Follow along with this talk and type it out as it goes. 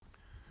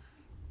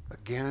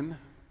Again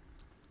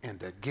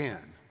and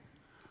again,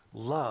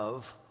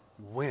 love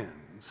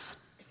wins.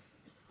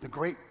 The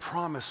great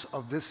promise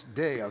of this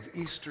day, of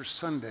Easter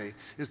Sunday,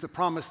 is the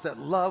promise that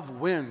love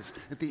wins.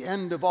 At the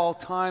end of all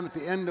time, at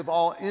the end of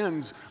all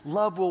ends,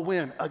 love will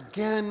win.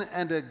 Again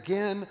and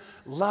again,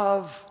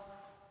 love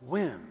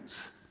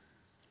wins.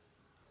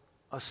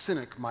 A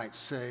cynic might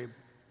say,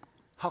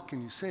 how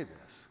can you say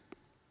this?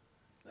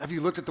 Have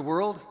you looked at the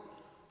world?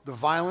 The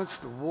violence,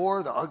 the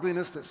war, the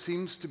ugliness that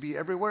seems to be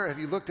everywhere? Have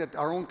you looked at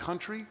our own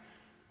country?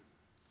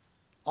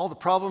 All the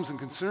problems and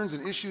concerns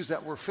and issues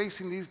that we're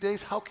facing these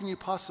days, how can you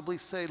possibly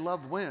say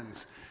love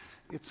wins?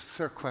 It's a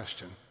fair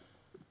question.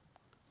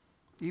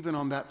 Even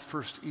on that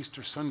first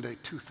Easter Sunday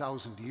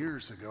 2,000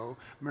 years ago,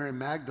 Mary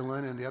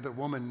Magdalene and the other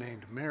woman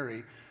named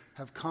Mary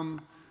have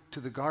come to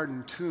the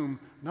garden tomb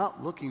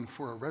not looking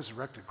for a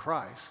resurrected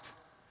Christ.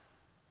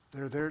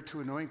 They're there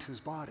to anoint his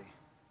body,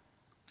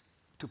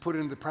 to put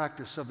into the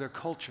practice of their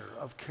culture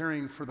of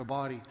caring for the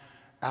body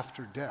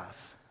after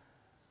death.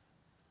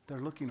 They're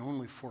looking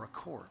only for a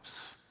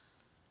corpse.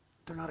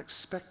 They're not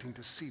expecting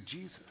to see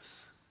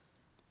Jesus.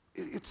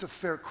 It's a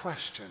fair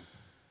question.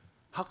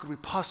 How could we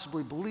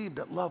possibly believe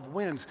that love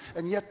wins?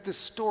 And yet this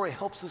story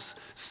helps us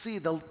see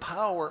the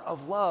power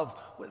of love,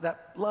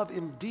 that love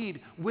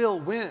indeed will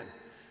win.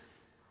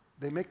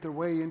 They make their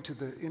way into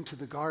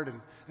the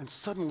garden, and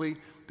suddenly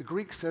the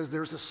Greek says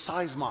there's a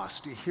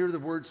seismos. Do you hear the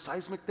word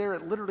seismic there?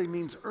 It literally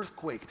means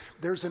earthquake.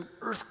 There's an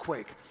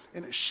earthquake,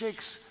 and it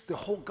shakes the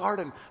whole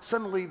garden.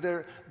 Suddenly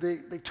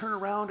they turn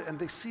around and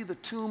they see the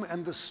tomb,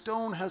 and the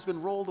stone has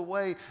been rolled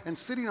away, and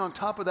sitting on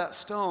top of that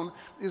stone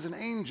is an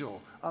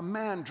angel, a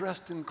man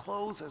dressed in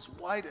clothes as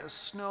white as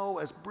snow,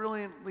 as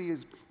brilliantly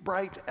as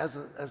bright as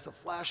a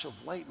flash of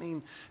lightning.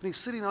 And he's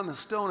sitting on the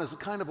stone as a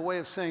kind of a way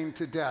of saying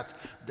to death,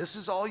 this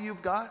is all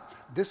you've got?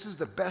 This is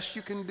the best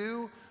you can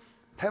do?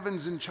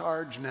 Heaven's in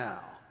charge now.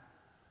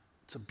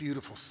 It's a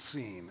beautiful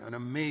scene, an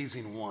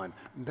amazing one.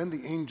 And then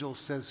the angel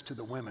says to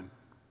the women,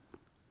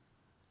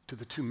 to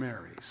the two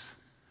Marys,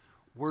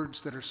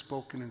 words that are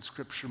spoken in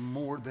Scripture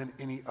more than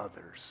any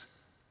others.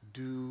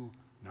 Do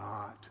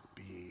not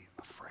be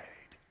afraid.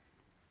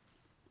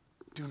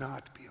 Do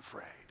not be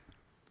afraid,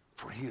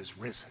 for he is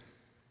risen.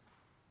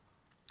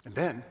 And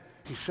then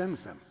he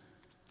sends them.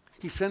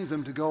 He sends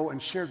them to go and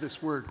share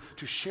this word,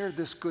 to share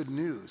this good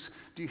news.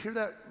 Do you hear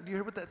that? Do you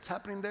hear what that's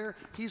happening there?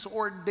 He's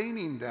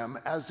ordaining them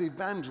as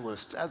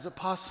evangelists, as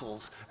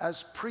apostles,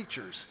 as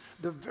preachers.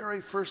 The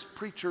very first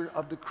preacher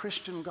of the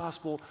Christian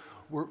gospel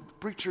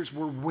preachers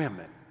were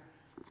women.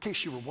 In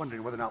case you were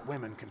wondering whether or not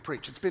women can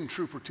preach, it's been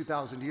true for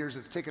 2,000 years.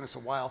 It's taken us a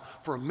while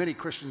for many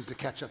Christians to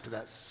catch up to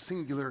that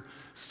singular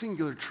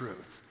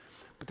truth.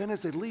 But then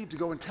as they leave to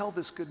go and tell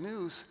this good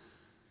news,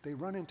 they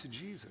run into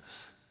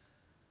Jesus.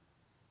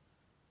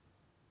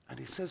 And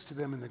he says to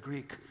them in the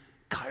Greek,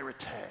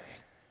 kairete,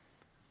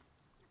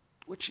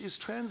 which is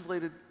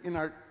translated in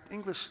our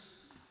English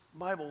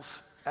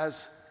Bibles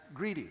as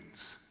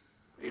greetings.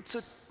 It's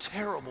a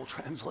terrible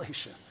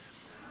translation.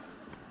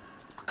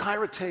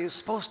 Kairete is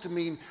supposed to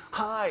mean,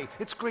 hi,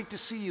 it's great to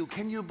see you.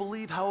 Can you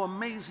believe how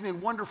amazing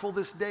and wonderful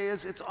this day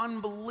is? It's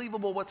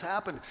unbelievable what's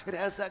happened. It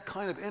has that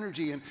kind of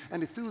energy and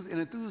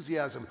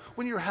enthusiasm.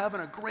 When you're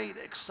having a great,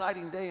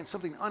 exciting day and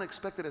something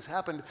unexpected has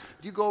happened,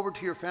 do you go over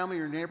to your family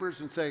or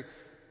neighbors and say,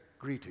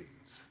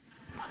 greetings?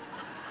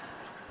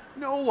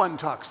 No one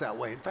talks that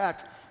way. In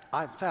fact,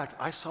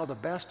 I saw the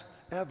best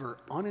ever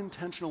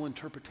unintentional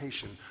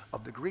interpretation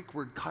of the Greek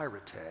word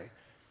kairete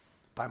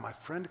by my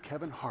friend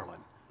Kevin Harlan.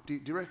 Do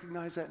you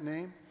recognize that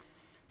name?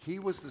 He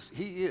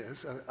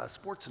is a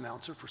sports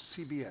announcer for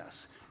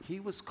CBS. He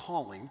was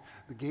calling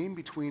the game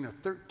between a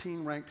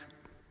 13-ranked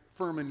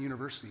Furman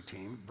University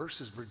team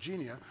versus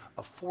Virginia,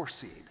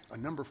 a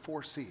number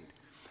 4 seed.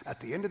 At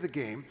the end of the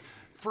game,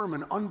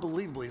 Furman,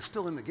 unbelievably, is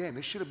still in the game.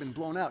 They should have been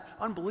blown out.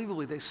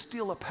 Unbelievably, they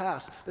steal a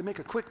pass. They make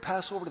a quick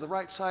pass over to the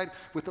right side.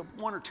 With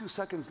 1 or 2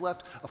 seconds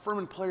left, a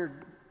Furman player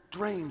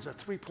drains a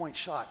 3-point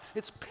shot.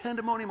 It's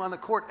pandemonium on the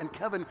court, and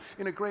Kevin,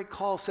 in a great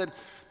call, said,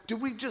 did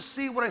we just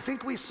see what I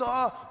think we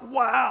saw?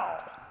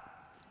 Wow.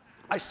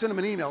 I sent him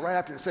an email right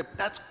after and said,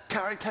 that's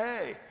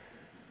karate.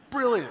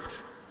 Brilliant.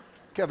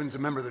 Kevin's a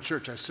member of the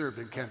church I served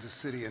in Kansas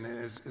City, and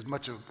as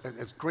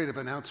great of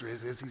an announcer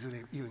as he's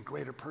an even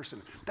greater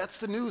person. That's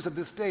the news of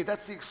this day.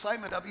 That's the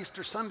excitement of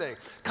Easter Sunday.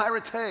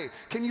 Kairete.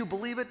 Can you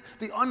believe it?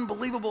 The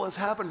unbelievable has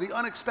happened. The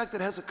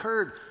unexpected has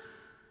occurred.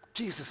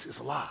 Jesus is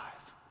alive.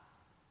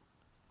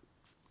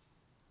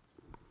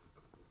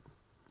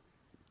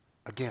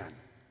 Again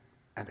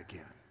and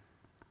again,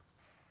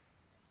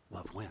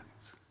 love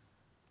wins.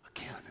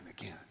 Again and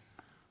again,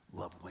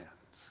 love wins.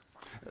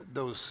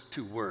 Those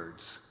two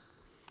words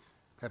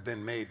have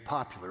been made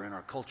popular in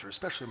our culture,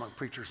 especially among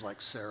preachers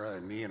like Sarah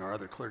and me and our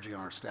other clergy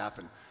on our staff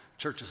and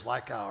churches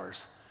like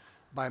ours,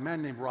 by a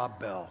man named Rob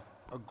Bell,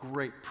 a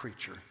great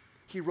preacher.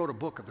 He wrote a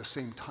book of the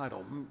same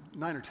title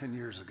 9 or 10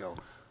 years ago,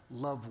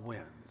 Love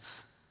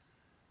Wins.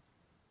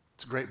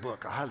 It's a great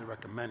book. I highly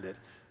recommend it.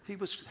 He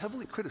was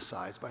heavily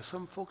criticized by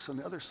some folks on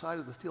the other side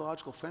of the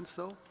theological fence,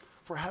 though,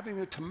 for having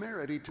the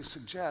temerity to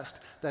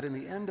suggest that in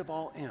the end of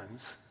all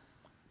ends,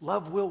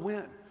 Love will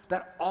win.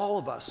 That all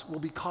of us will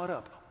be caught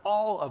up.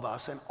 All of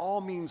us, and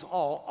all means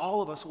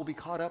all of us will be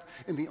caught up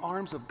in the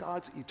arms of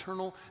God's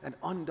eternal and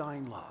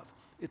undying love.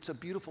 It's a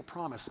beautiful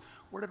promise.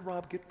 Where did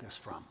Rob get this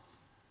from?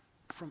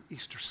 From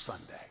Easter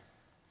Sunday.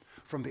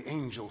 From the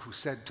angel who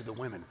said to the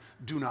women,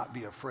 do not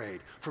be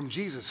afraid. From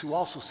Jesus, who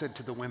also said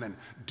to the women,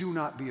 do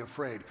not be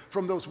afraid.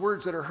 From those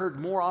words that are heard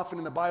more often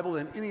in the Bible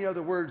than any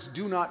other words,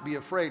 do not be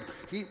afraid.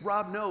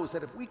 Rob knows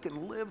that if we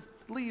can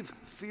leave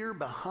fear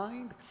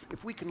behind,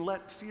 if we can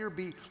let fear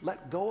be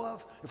let go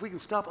of, if we can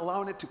stop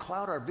allowing it to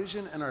cloud our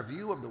vision and our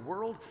view of the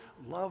world,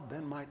 love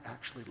then might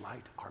actually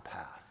light our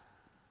path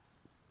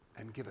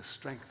and give us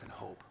strength and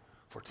hope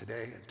for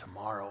today and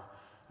tomorrow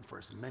and for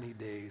as many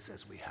days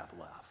as we have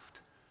left.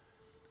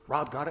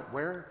 Rob got it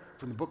where?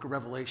 From the book of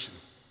Revelation,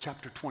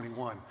 chapter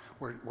 21,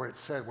 where it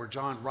said, where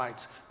John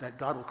writes that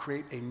God will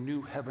create a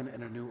new heaven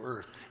and a new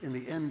earth. In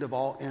the end of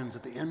all ends,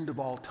 at the end of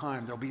all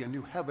time, there'll be a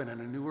new heaven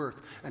and a new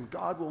earth, and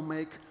God will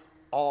make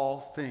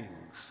all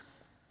things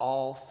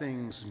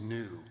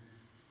new.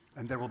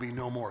 And there will be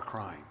no more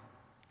crying,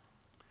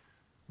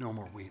 no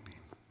more weeping,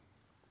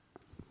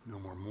 no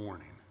more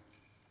mourning,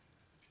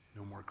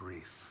 no more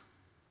grief,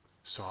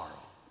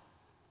 sorrow,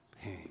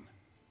 pain,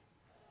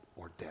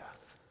 or death.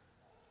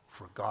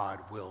 For God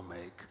will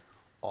make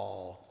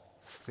all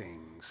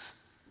things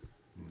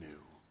new.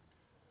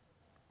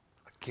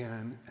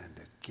 Again and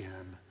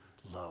again,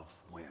 love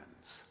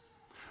wins.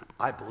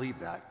 I believe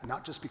that,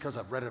 not just because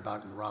I've read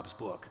about it in Rob's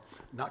book,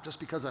 not just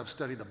because I've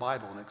studied the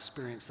Bible and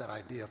experienced that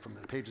idea from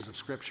the pages of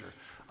Scripture.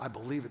 I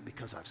believe it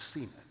because I've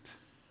seen it.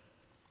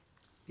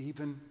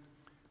 Even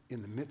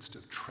in the midst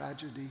of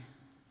tragedy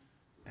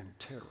and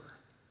terror.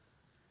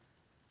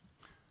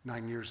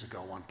 9 years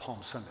ago on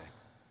Palm Sunday,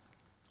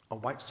 a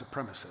white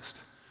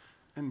supremacist,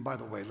 and by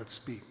the way, let's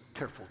be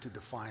careful to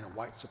define a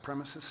white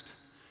supremacist.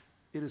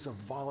 It is a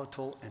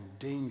volatile and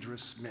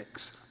dangerous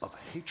mix of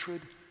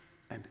hatred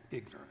and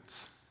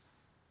ignorance.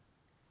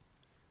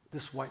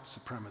 This white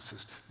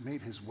supremacist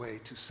made his way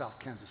to South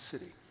Kansas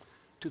City,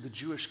 to the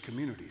Jewish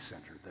community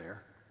center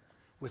there,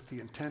 with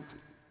the intent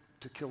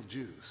to kill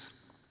Jews.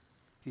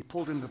 He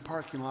pulled into the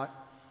parking lot,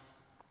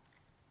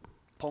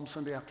 Palm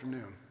Sunday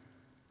afternoon,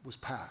 was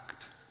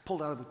packed,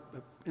 pulled out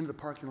of into the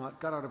parking lot,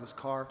 got out of his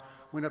car,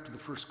 went up to the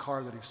first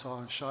car that he saw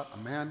and shot a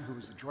man who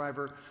was the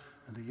driver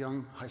and the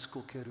young high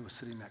school kid who was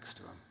sitting next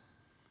to him,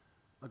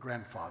 a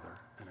grandfather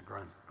and a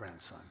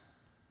grandson.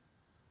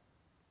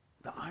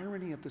 The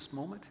irony of this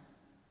moment,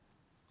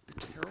 the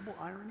terrible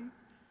irony,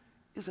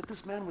 is that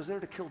this man was there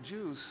to kill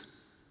Jews,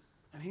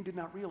 and he did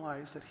not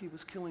realize that he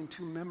was killing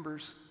two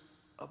members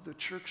of the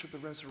Church of the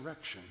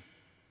Resurrection,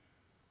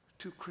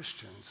 two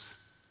Christians,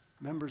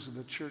 members of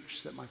the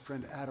church that my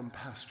friend Adam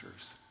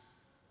pastors.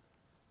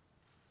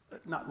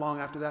 Not long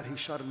after that, he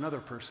shot another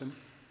person.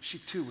 She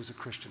too was a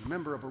Christian, a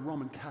member of a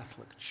Roman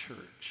Catholic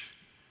church.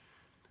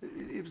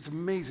 It was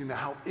amazing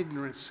how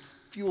ignorance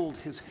fueled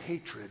his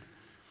hatred,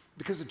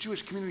 because the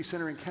Jewish Community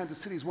Center in Kansas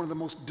City is one of the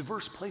most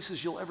diverse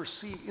places you'll ever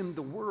see in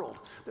the world.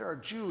 There are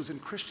Jews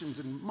and Christians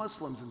and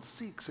Muslims and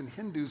Sikhs and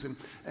Hindus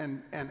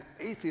and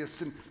atheists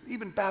and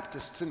even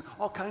Baptists, and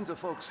all kinds of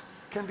folks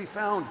can be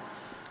found.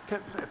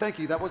 Thank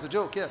you, that was a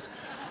joke, yes.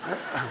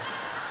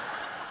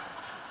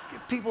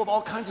 People of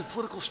all kinds of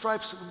political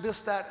stripes, this,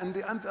 that, and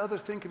the other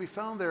thing can be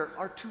found there.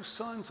 Our two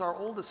sons, our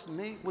oldest,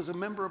 Nate, was a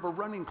member of a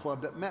running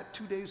club that met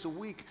 2 days a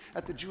week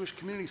at the Jewish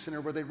Community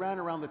Center, where they ran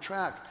around the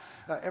track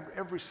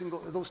every single,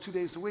 those 2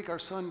 days a week. Our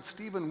son,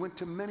 Stephen, went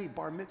to many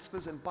bar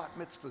mitzvahs and bat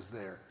mitzvahs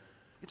there.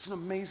 It's an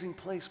amazing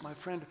place. My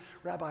friend,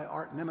 Rabbi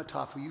Art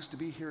Nemitov, who used to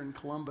be here in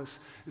Columbus,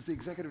 is the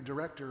executive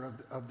director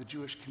of the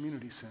Jewish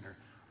Community Center.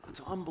 It's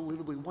an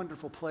unbelievably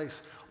wonderful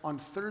place. On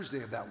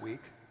Thursday of that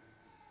week,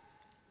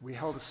 we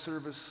held a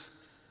service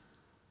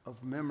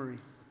of memory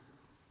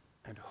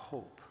and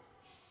hope.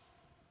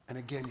 And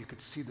again, you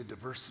could see the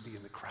diversity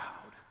in the crowd.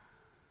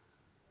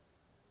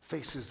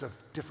 Faces of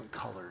different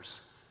colors,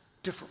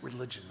 different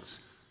religions,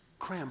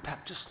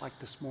 cram-packed just like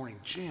this morning,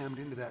 jammed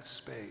into that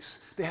space.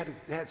 They had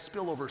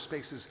spillover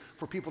spaces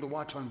for people to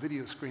watch on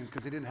video screens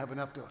because they didn't have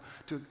enough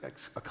to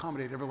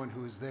accommodate everyone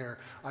who was there.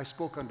 I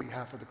spoke on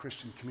behalf of the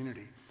Christian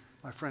community.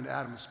 My friend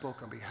Adam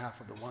spoke on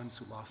behalf of the ones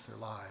who lost their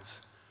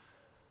lives.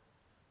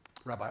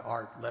 Rabbi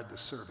Art led the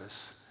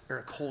service.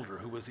 Eric Holder,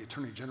 who was the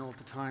Attorney General at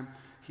the time,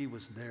 he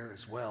was there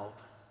as well,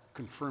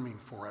 confirming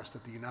for us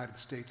that the United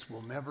States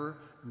will never,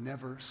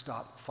 never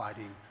stop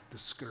fighting the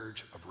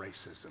scourge of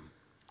racism.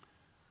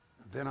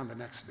 Then on the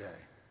next day,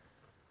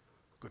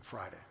 Good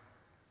Friday,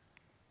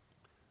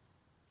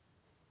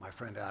 my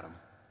friend Adam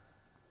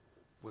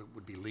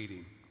would be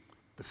leading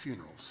the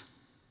funerals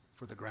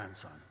for the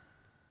grandson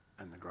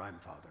and the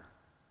grandfather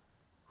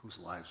whose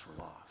lives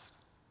were lost.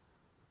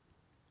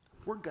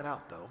 Word got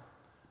out, though,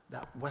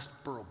 that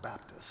Westboro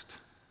Baptist,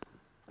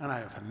 and I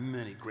have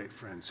many great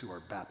friends who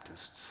are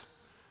Baptists.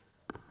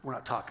 We're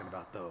not talking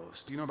about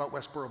those. Do you know about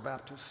Westboro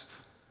Baptist?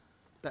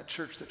 That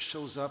church that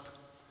shows up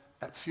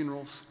at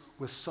funerals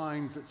with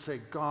signs that say,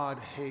 God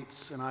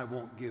hates and I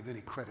won't give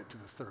any credit to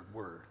the third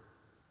word.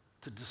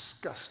 It's a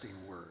disgusting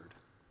word.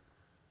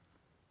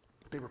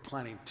 They were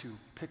planning to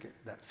picket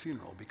that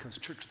funeral because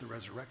Church of the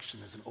Resurrection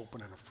is an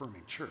open and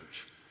affirming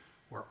church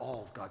where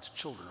all of God's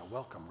children are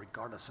welcome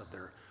regardless of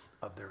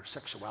their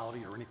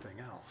sexuality or anything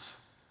else.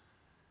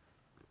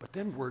 But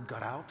then word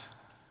got out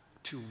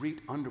to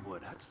Reet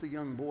Underwood. That's the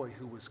young boy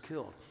who was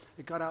killed.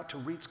 It got out to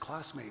Reet's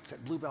classmates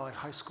at Blue Valley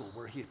High School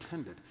where he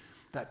attended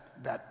that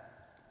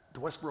the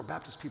Westboro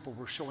Baptist people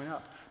were showing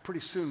up. Pretty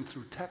soon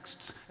through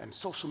texts and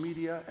social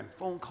media and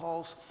phone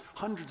calls,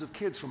 hundreds of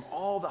kids from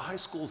all the high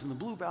schools in the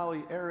Blue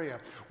Valley area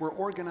were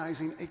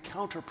organizing a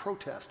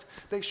counter-protest.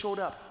 They showed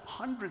up,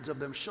 hundreds of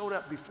them showed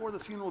up before the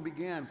funeral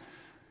began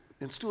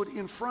and stood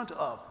in front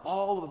of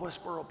all of the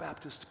Westboro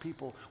Baptist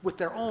people with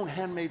their own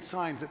handmade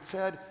signs that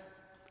said,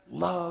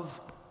 "Love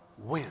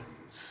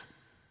wins."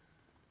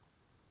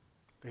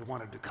 They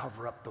wanted to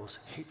cover up those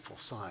hateful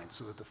signs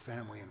so that the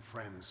family and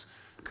friends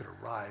could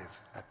arrive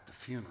at the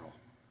funeral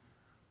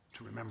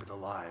to remember the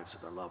lives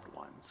of their loved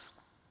ones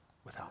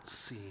without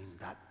seeing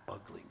that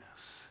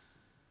ugliness.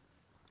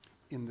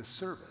 In the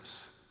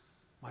service,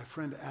 my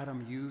friend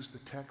Adam used the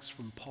text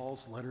from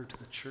Paul's letter to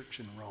the church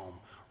in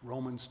Rome,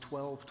 Romans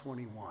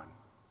 12:21.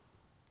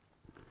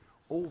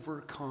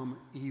 Overcome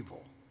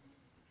evil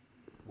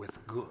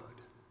with good.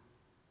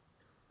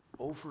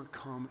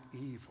 Overcome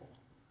evil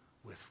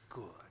with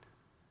good.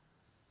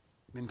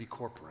 Mindy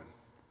Corcoran,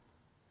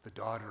 the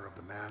daughter of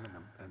the man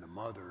and the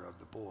mother of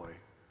the boy,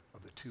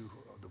 of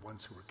the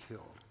ones who were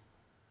killed,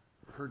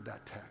 heard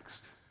that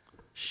text.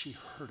 She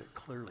heard it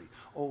clearly.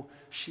 Oh,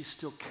 she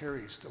still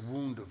carries the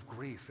wound of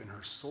grief in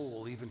her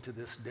soul even to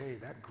this day.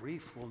 That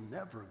grief will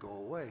never go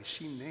away.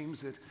 She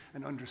names it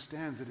and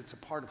understands that it's a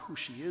part of who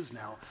she is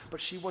now,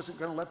 but she wasn't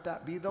going to let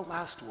that be the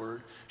last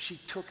word. She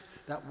took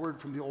that word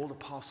from the old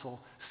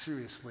apostle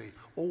seriously.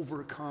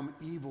 Overcome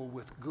evil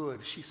with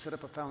good. She set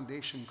up a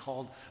foundation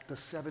called the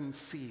 7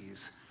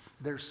 C's.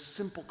 Their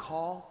simple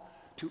call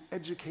to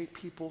educate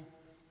people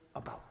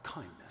about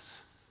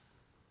kindness.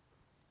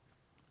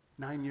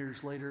 9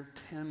 years later,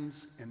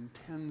 tens and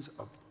tens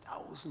of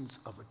thousands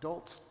of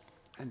adults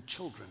and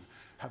children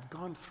have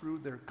gone through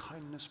their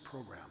kindness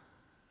program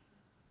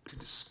to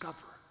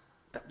discover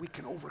that we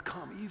can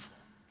overcome evil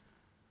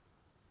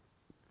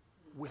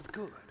with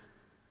good.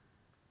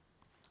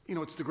 You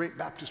know, it's the great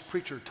Baptist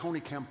preacher,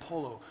 Tony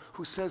Campolo,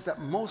 who says that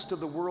most of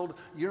the world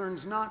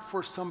yearns not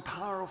for some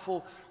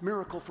powerful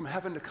miracle from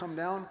heaven to come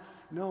down.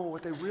 No,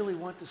 what they really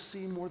want to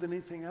see more than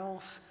anything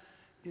else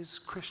is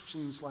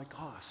Christians like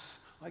us,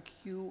 like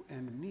you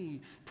and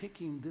me,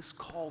 taking this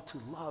call to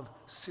love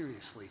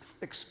seriously,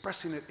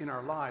 expressing it in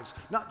our lives,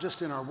 not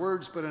just in our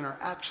words, but in our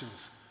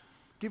actions,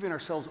 giving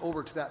ourselves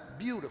over to that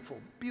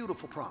beautiful,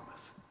 beautiful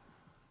promise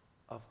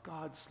of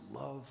God's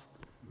love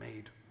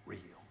made real.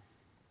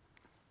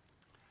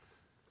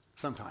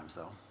 Sometimes,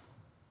 though,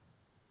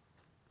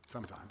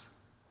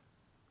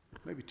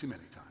 maybe too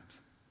many times,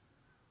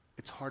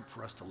 it's hard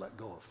for us to let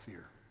go of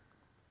fear.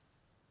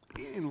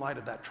 In light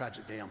of that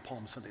tragic day on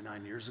Palm Sunday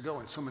 9 years ago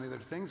and so many other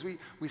things, we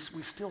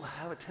still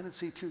have a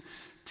tendency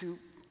to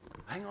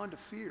hang on to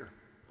fear,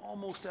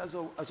 almost as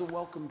a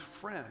welcomed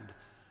friend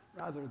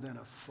rather than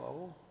a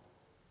foe.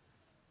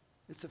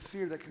 It's a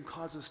fear that can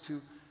cause us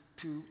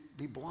to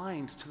be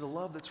blind to the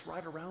love that's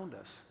right around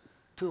us,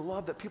 to the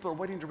love that people are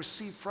waiting to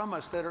receive from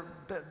us, the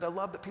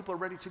love that people are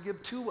ready to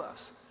give to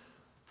us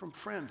from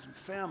friends and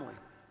family,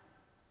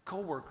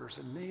 co-workers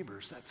and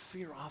neighbors. That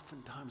fear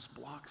oftentimes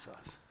blocks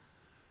us.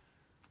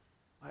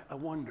 I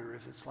wonder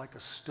if it's like a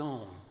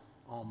stone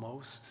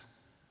almost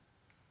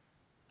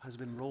has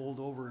been rolled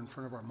over in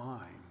front of our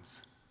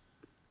minds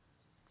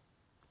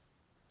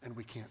and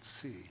we can't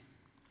see.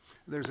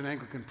 There's an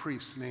Anglican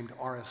priest named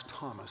R.S.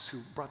 Thomas who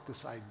brought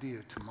this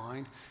idea to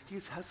mind. He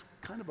has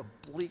kind of a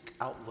bleak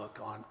outlook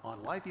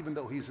on life, even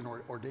though he's an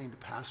ordained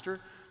pastor.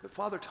 But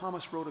Father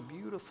Thomas wrote a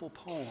beautiful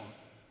poem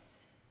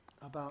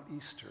about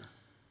Easter.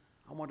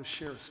 I want to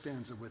share a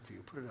stanza with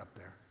you. Put it up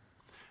there.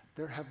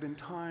 There have been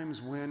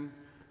times when,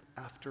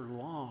 after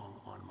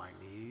long on my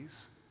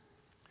knees,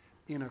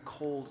 in a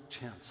cold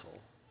chancel,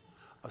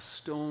 a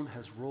stone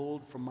has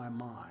rolled from my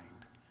mind,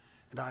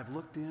 and I've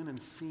looked in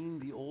and seen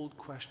the old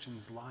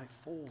questions lie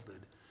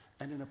folded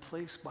and in a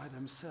place by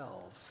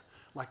themselves,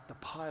 like the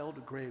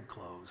piled grave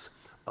clothes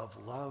of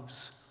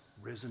love's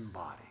risen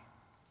body.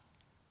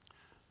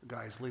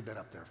 Guys, leave that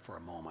up there for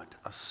a moment.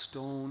 A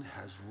stone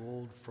has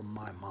rolled from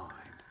my mind.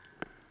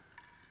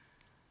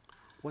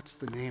 What's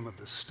the name of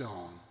the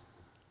stone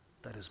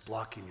that is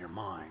blocking your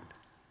mind,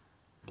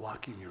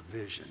 blocking your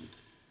vision,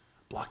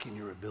 blocking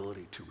your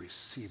ability to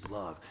receive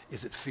love?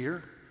 Is it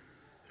fear?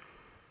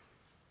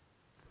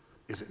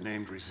 Is it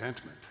named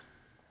resentment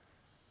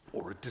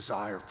or a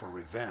desire for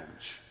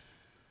revenge?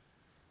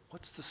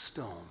 What's the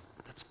stone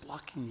that's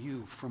blocking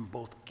you from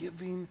both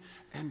giving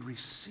and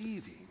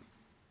receiving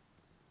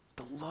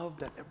the love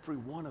that every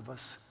one of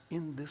us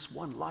in this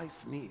one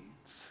life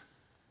needs?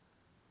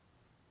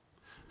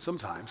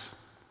 Sometimes,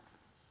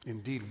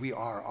 indeed, we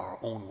are our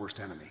own worst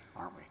enemy,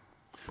 aren't we?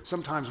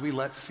 Sometimes we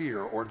let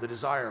fear or the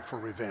desire for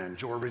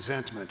revenge or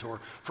resentment or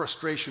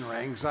frustration or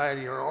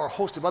anxiety or a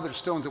host of other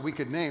stones that we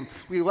could name,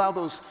 we allow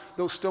those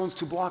stones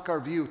to block our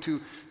view,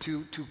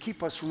 to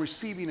keep us from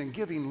receiving and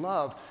giving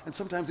love. And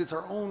sometimes it's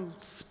our own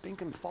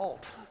stinking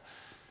fault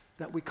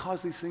that we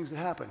cause these things to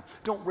happen.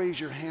 Don't raise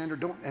your hand or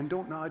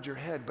don't nod your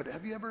head, but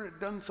have you ever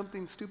done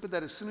something stupid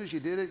that as soon as you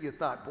did it, you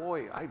thought,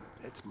 boy,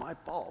 it's my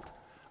fault?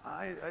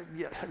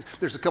 Yeah.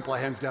 There's a couple of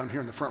hands down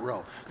here in the front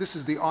row. This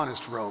is the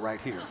honest row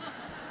right here.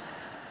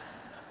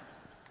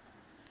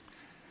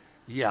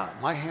 Yeah,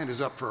 my hand is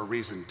up for a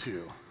reason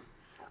too.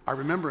 I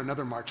remember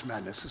another March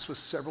Madness. This was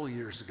several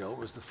years ago. It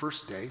was the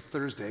first day,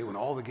 Thursday, when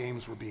all the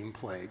games were being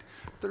played.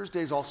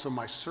 Thursday is also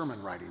my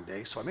sermon writing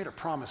day, so I made a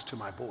promise to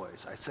my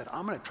boys. I said,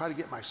 I'm going to try to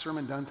get my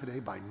sermon done today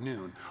by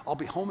noon. I'll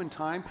be home in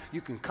time.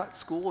 You can cut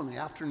school in the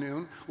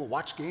afternoon. We'll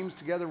watch games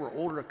together. We'll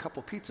order a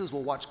couple pizzas.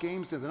 We'll watch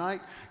games into the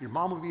night. Your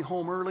mom will be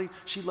home early.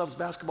 She loves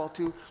basketball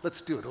too.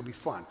 Let's do it. It'll be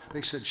fun.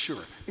 They said,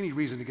 sure. Any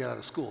reason to get out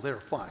of school, they were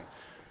fine.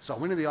 So I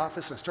went to the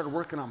office and I started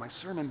working on my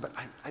sermon, but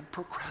I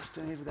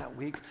procrastinated that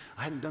week.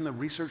 I hadn't done the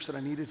research that I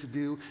needed to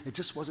do. It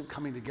just wasn't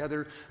coming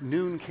together.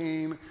 Noon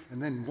came,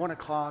 and then 1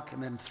 o'clock,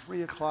 and then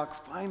 3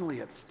 o'clock.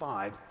 Finally at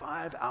 5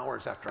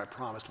 hours after I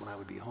promised when I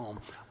would be home,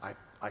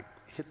 I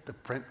hit the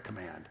print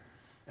command,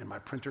 and my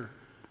printer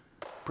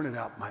printed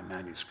out my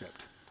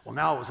manuscript. Well,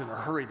 now I was in a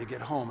hurry to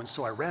get home, and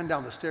so I ran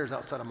down the stairs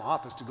outside of my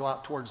office to go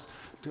out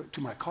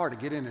to my car to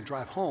get in and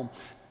drive home,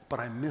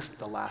 but I missed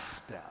the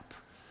last step.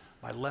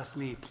 My left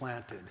knee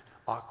planted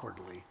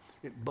awkwardly.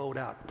 It bowed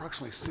out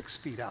approximately 6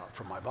 feet out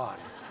from my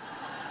body.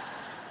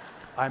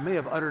 I may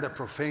have uttered a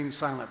profane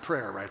silent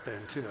prayer right then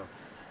too.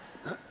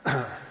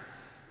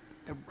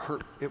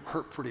 It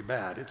hurt pretty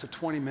bad. It's a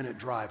 20-minute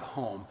drive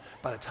home.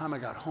 By the time I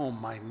got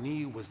home, my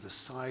knee was the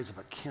size of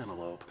a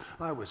cantaloupe.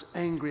 I was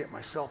angry at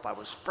myself. I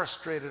was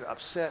frustrated,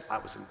 upset. I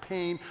was in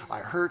pain. I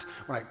hurt.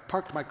 When I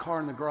parked my car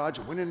in the garage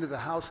and went into the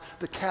house,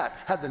 the cat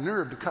had the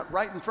nerve to cut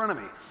right in front of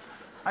me.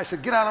 I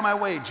said, get out of my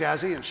way,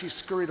 Jazzy, and she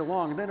scurried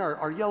along. And then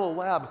our yellow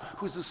lab,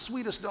 who's the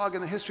sweetest dog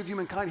in the history of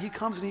humankind, he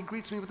comes and he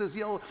greets me with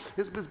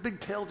his big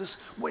tail just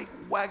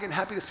wagging,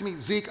 happy to see me.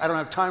 Zeke, I don't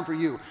have time for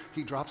you.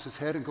 He drops his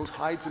head and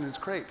hides in his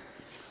crate.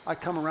 I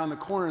come around the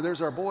corner,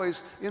 there's our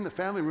boys in the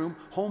family room,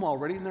 home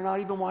already, and they're not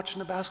even watching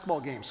the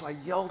basketball game. So I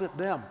yelled at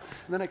them.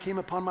 And then I came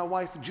upon my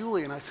wife,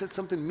 Julie, and I said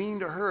something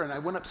mean to her, and I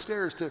went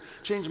upstairs to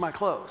change my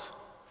clothes.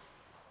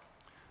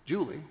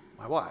 Julie,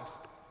 my wife,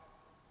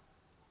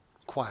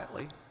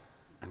 quietly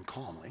and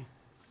calmly,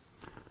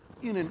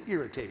 in an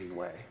irritating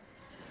way,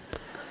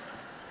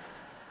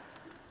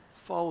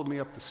 followed me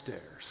up the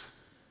stairs.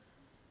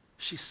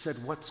 She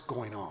said, what's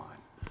going on?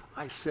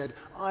 I said,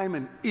 I'm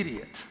an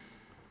idiot.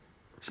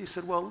 She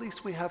said, well, at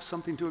least we have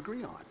something to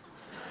agree on.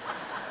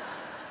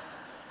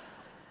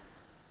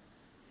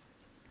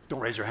 Don't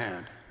raise your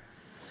hand.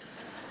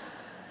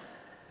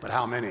 But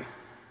how many?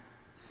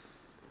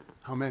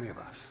 How many of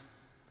us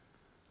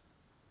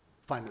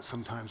find that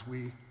sometimes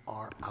we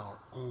are our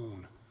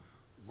own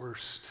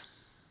worst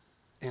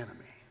enemy?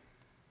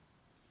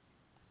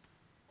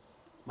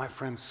 My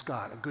friend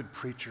Scott, a good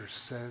preacher,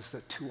 says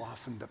that too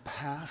often the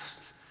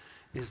past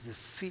is the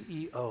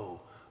CEO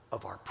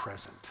of our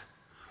present,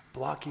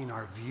 blocking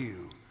our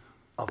view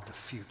of the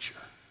future.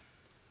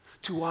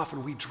 Too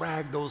often we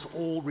drag those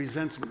old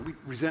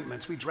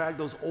resentments, we drag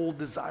those old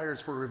desires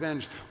for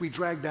revenge, we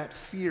drag that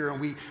fear and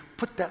we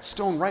put that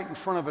stone right in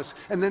front of us,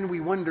 and then we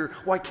wonder,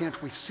 why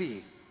can't we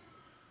see?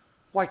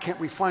 Why can't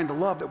we find the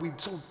love that we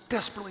so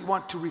desperately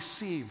want to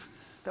receive,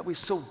 that we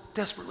so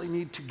desperately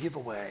need to give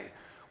away?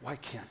 Why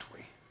can't we?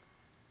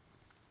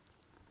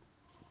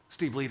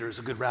 Steve Leder is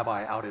a good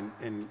rabbi out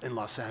in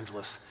Los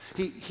Angeles.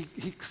 He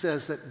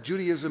says that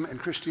Judaism and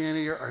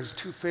Christianity are his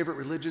two favorite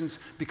religions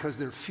because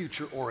they're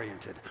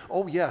future-oriented.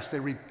 Oh yes, they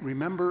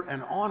remember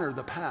and honor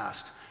the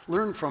past,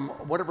 learn from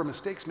whatever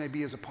mistakes may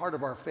be as a part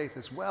of our faith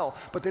as well,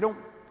 but they don't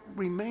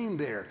remain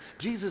there.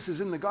 Jesus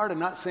is in the garden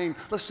not saying,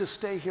 let's just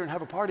stay here and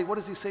have a party. What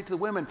does he say to the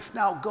women?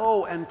 Now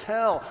go and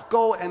tell,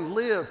 go and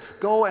live,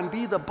 go and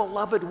be the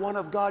beloved one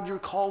of God you're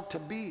called to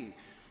be.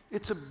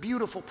 It's a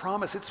beautiful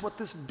promise. It's what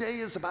this day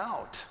is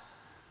about.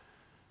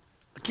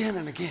 Again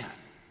and again.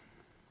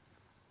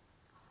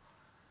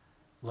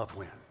 Love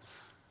wins.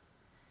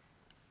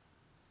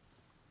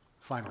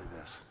 Finally,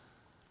 this.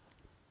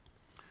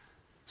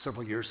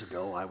 Several years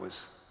ago, I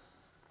was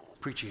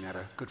preaching at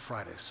a Good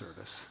Friday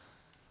service.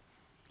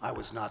 I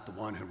was not the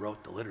one who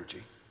wrote the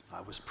liturgy.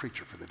 I was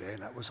preacher for the day,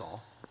 and that was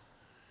all.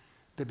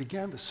 They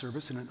began the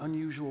service in an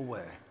unusual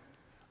way.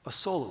 A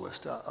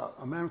soloist,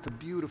 a man with a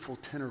beautiful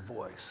tenor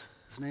voice.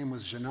 His name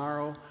was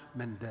Genaro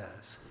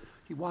Mendez.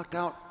 He walked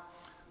out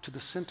to the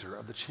center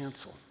of the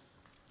chancel.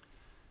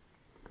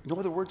 No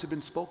other words had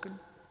been spoken.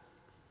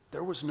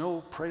 There was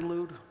no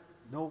prelude,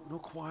 no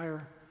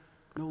choir,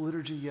 no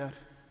liturgy yet.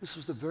 This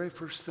was the very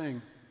first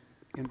thing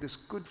in this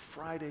Good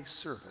Friday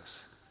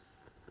service.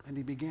 And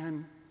he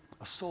began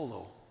a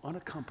solo,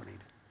 unaccompanied,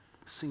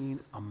 singing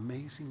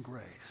Amazing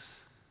Grace.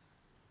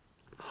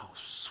 How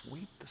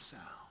sweet the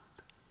sound.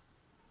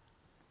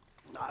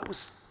 I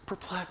was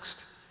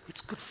perplexed.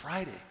 It's Good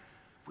Friday.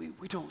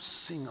 We don't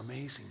sing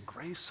Amazing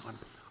Grace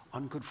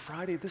on Good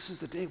Friday. This is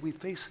the day we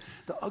face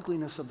the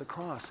ugliness of the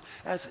cross.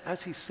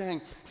 As he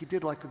sang, he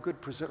did like a good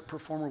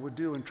performer would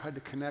do and tried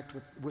to connect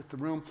with the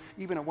room.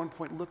 Even at one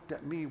point looked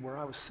at me where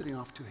I was sitting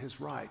off to his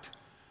right.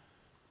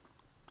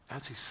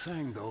 As he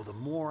sang, though, the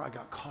more I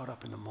got caught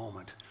up in the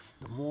moment,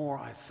 the more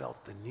I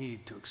felt the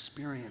need to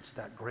experience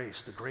that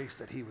grace, the grace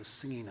that he was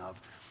singing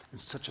of in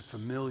such a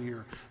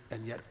familiar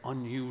and yet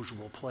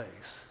unusual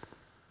place.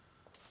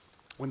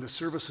 When the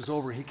service was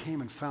over, he came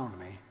and found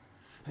me,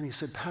 and he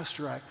said,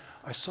 Pastor,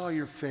 I saw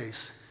your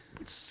face.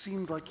 It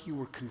seemed like you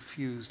were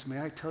confused.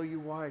 May I tell you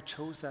why I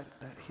chose that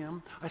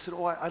hymn? I said,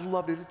 oh, I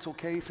loved it. It's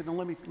okay. He said, no,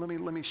 let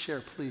me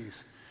share,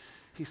 please.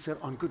 He said,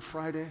 on Good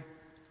Friday,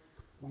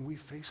 when we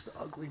face the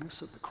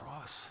ugliness of the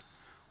cross,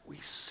 we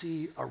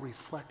see a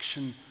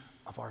reflection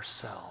of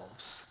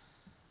ourselves.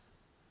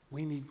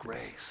 We need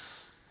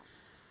grace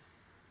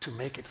to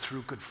make it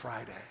through Good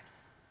Friday.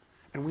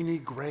 And we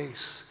need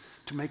grace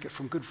to make it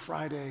from Good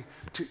Friday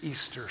to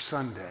Easter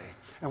Sunday.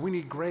 And we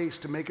need grace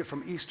to make it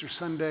from Easter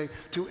Sunday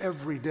to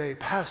every day.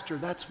 Pastor,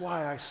 that's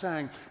why I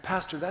sang.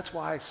 Pastor, that's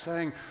why I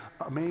sang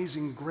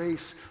Amazing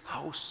Grace.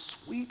 How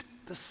sweet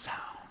the sound.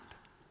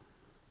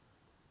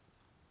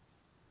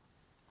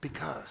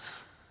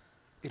 Because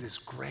it is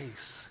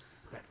grace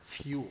that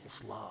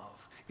fuels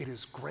love. It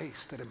is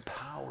grace that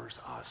empowers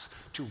us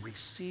to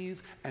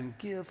receive and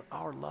give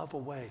our love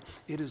away.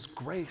 It is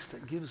grace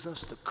that gives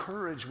us the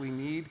courage we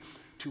need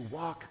to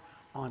walk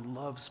on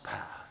love's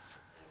path.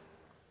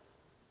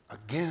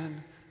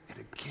 Again and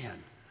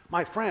again.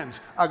 My friends,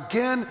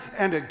 again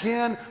and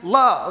again,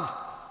 love.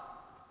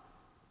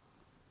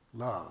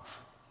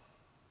 Love.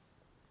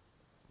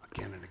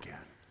 Again and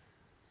again.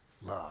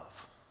 Love.